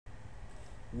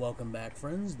Welcome back,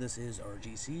 friends. This is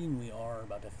RGC, and we are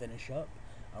about to finish up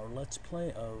our Let's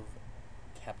Play of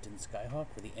Captain SkyHawk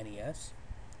for the NES.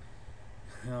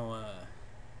 Now,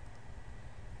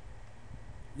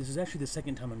 this is actually the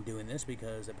second time I'm doing this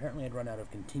because apparently I'd run out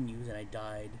of continues and I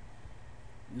died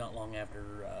not long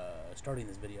after starting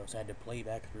this video, so I had to play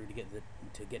back through to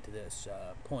get to this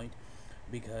point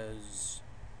because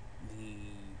the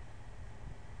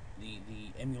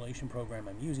emulation program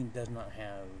I'm using does not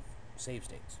have save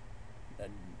states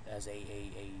as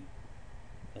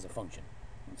a function,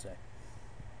 let's say.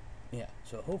 Yeah,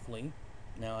 so hopefully,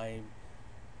 now I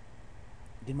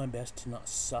did my best to not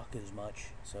suck as much,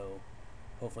 so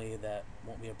hopefully that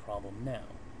won't be a problem now.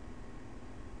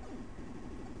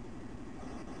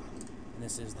 And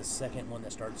this is the second one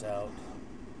that starts out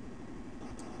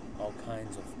all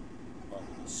kinds of, well,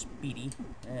 speedy.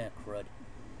 Crud.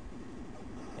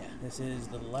 Yeah, this is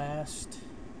the last,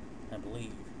 I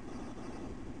believe,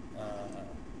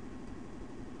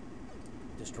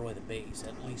 destroy the base,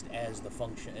 at least as the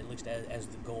function, at least as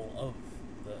the goal of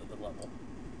the level.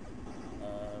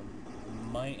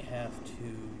 Might have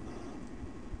to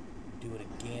do it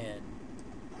again.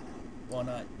 Well,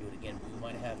 not do it again, but we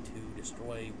might have to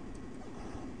destroy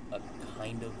a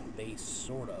kind of base,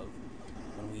 sort of,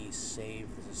 when we save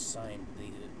the second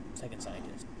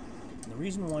scientist. And the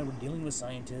reason why we're dealing with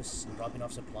scientists and dropping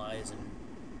off supplies and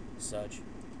such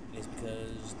is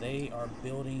because they are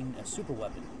building a super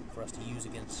weapon for us to use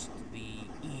against the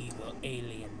evil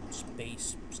alien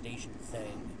space station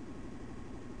thing.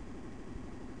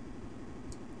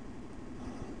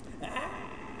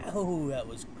 Ah! Oh, that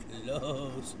was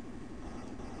close.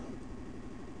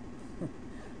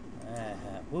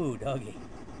 Woo, doggy.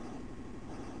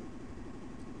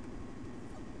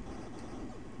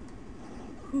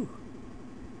 Whew.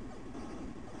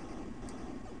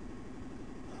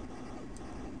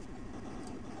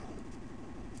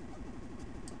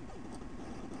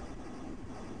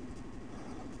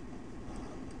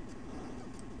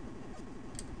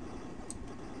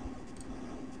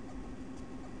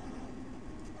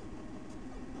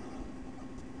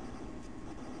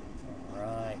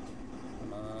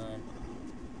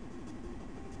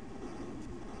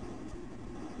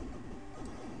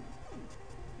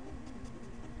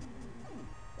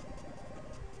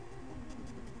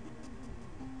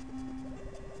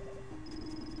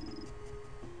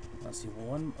 Let's see,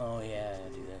 one. Oh, yeah, I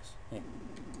do this. Hey.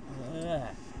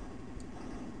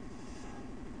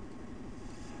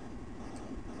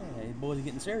 Hey, these boys are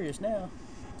getting serious now.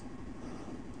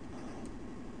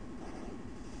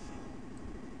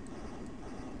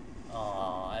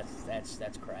 Aw,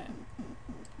 that's crap.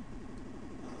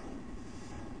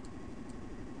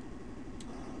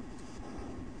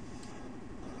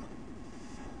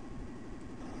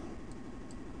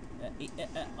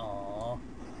 Aw.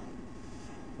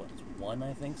 What, it's one,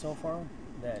 I think, so far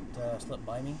that slipped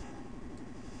by me.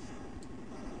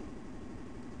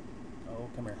 Oh,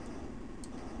 come here.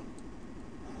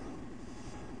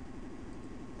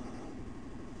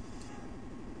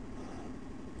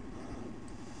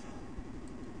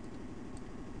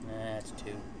 That's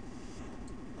two.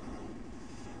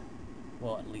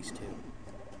 Well, at least two.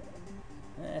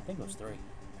 I think it was three,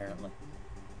 apparently.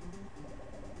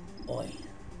 Oi.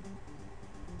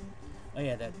 Oh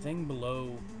yeah, that thing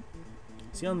below,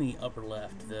 see on the upper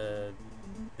left, the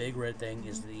big red thing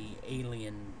is the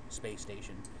alien space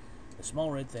station. The small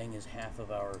red thing is half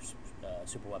of our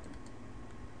super weapon.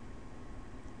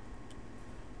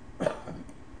 So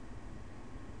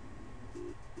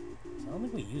I don't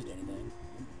think we used anything.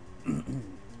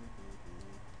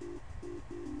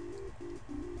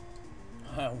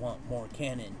 I want more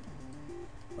cannon.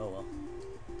 Oh well.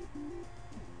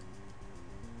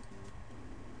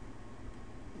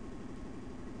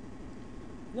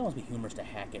 It'd almost be humorous to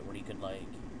hack it where you could, like,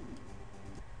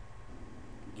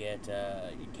 get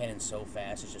your cannon so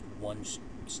fast it's just one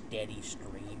steady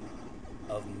stream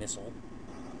of missile.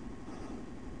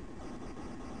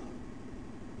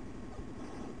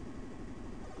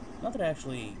 Not that I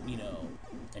actually, you know,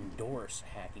 endorse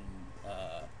hacking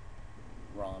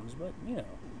ROMs, but, you know.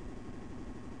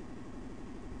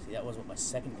 See, that was what my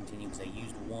second continue, because I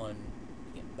used one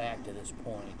to get back to this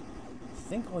point. I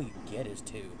think all you get is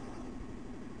two.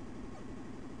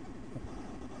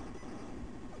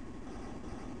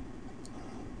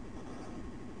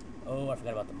 Oh, I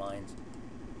forgot about the mines.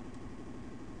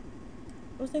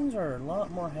 Those things are a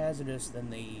lot more hazardous than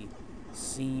they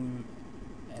seem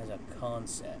as a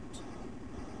concept.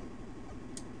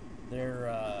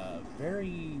 They're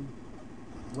very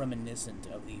reminiscent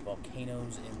of the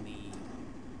volcanoes in the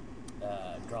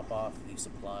drop off the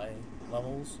supply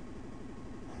levels.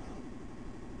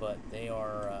 but they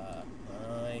are,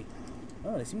 I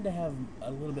don't know, they seem to have a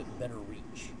little bit better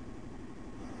reach.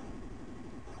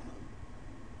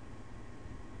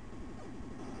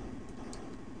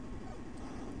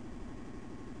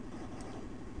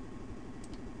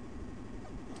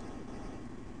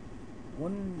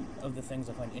 One of the things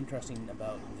I find interesting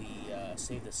about the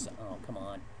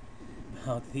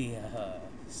about the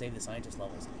Save the Scientist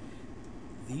levels,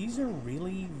 these are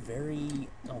really very,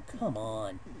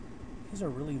 these are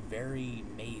really very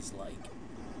maze-like.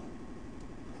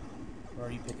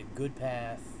 Or you pick a good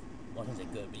path, well, I don't say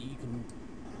good, but you can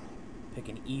pick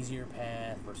an easier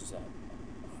path versus a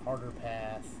harder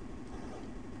path.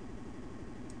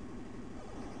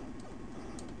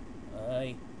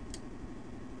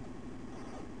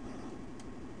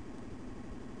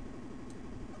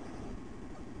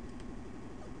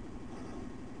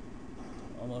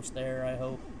 Almost there, I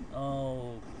hope.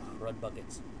 Oh, crud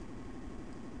buckets.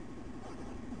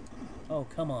 Oh,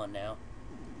 come on now.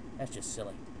 That's just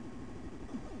silly.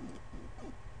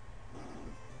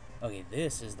 Okay,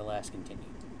 this is the last continue.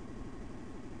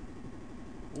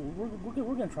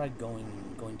 We're gonna try going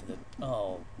to the...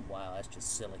 Oh, wow, that's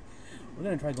just silly. We're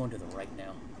gonna try going to the right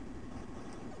now.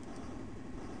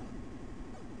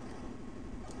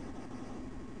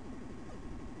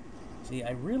 See,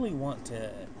 I really want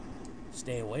to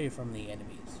stay away from the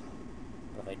enemies.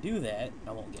 But if I do that,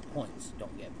 I won't get points.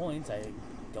 Don't get points, I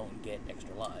don't get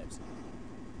extra lives.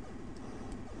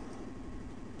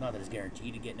 Not that it's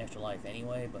guaranteed to get an extra life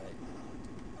anyway, but...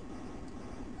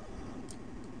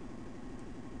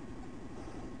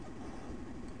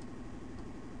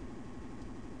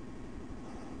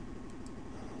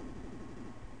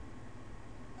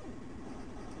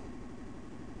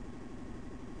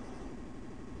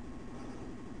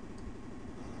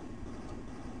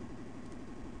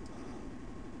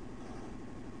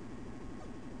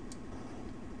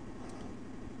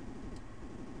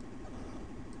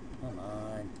 Come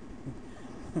on.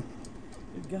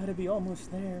 We've got to be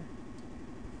almost there.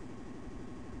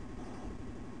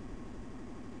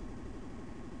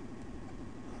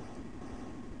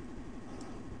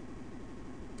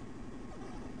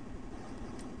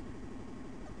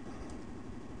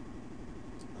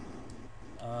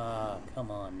 Come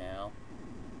on now.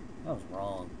 I was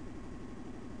wrong.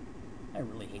 I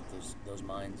really hate those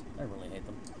mines. I really hate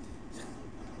them.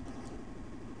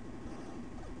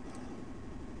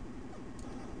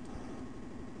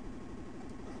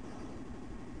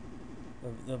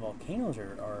 The volcanoes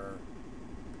are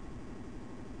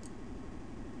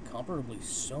comparably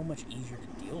so much easier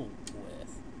to deal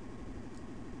with.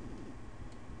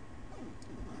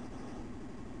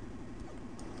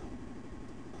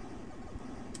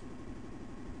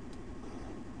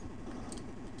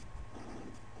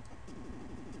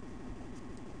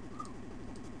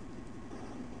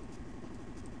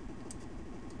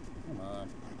 Come on.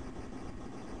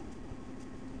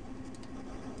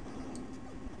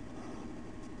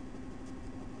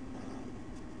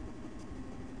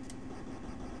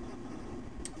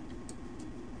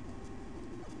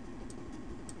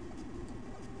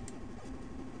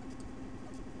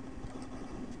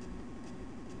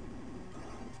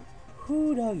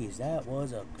 Whoo doggies, that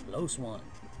was a close one.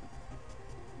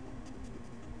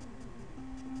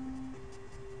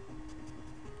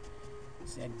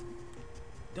 See, I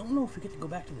don't know if we get to go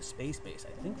back to the space base.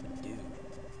 I think we do.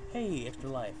 Hey, extra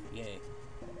life. Yay.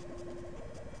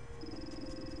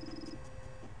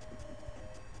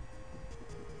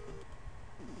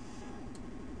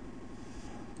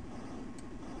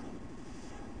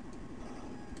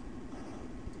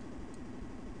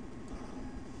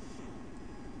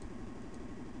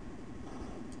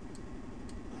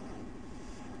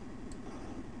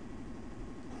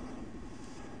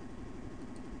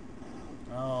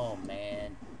 Oh,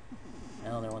 man.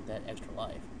 Now they want that extra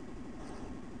life.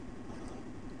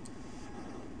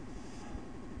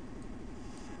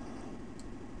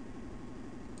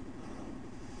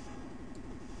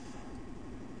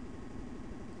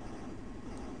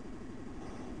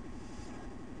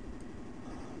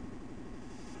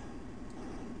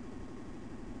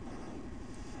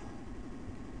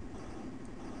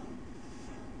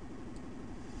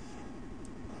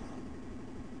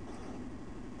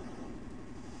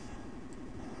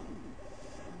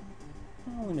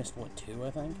 I only missed, what, 2,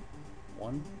 I think?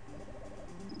 1?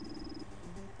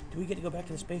 Do we get to go back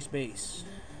to the space base?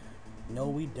 No,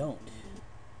 we don't.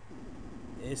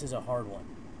 This is a hard one.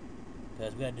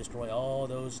 Because we gotta destroy all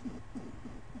those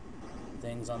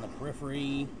things on the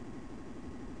periphery.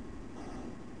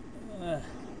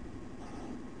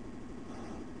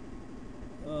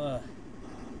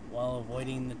 While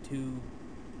avoiding the 2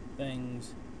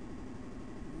 things.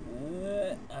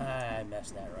 I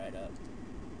messed that right up.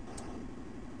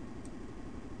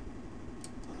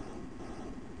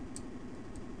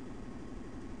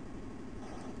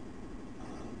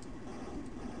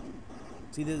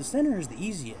 See, the center is the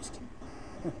easiest.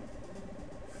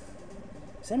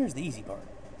 Center is the easy part.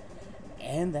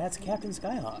 And that's Captain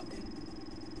SkyHawk.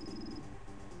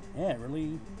 Yeah,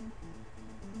 really.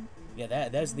 Yeah,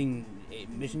 that's the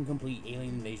mission complete,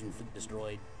 alien invasion, fleet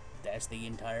destroyed. That's the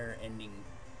entire ending.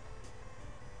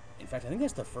 In fact, I think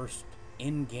that's the first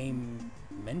in-game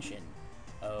mention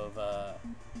of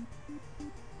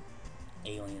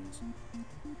aliens.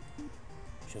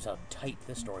 Shows how tight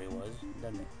this story was,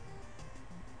 doesn't it?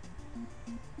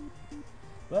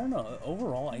 But I don't know,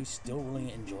 overall I still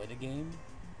really enjoy the game.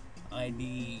 I'd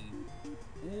be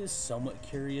somewhat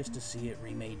curious to see it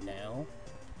remade now,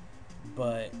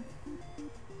 but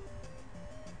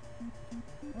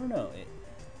I don't know,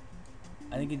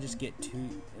 I think it just get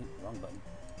too... wrong button.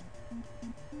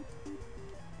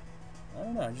 I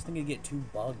don't know, I just think it'd get too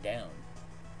bogged down.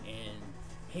 And,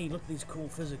 hey, look at these cool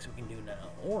physics we can do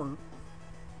now. Or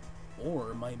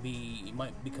it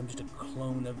might become just a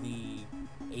clone of the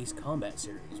Ace Combat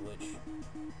series, which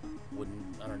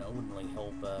wouldn't really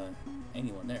help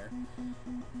anyone there.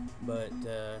 But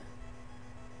yeah,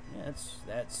 that's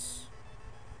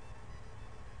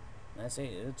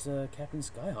it. It's Captain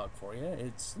SkyHawk for you.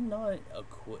 It's not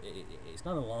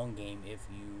a long game if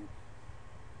you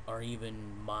are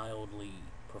even mildly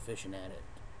proficient at it.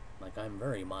 Like, I'm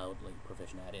very mildly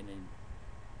proficient at it, and it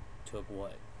took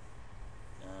what?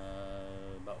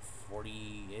 About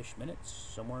 40-ish minutes,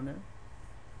 somewhere in there.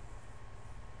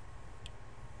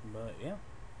 But yeah,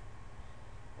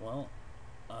 well,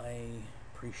 I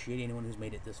appreciate anyone who's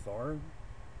made it this far,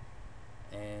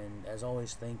 and as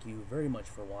always, thank you very much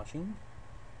for watching.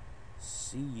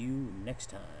 See you next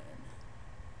time.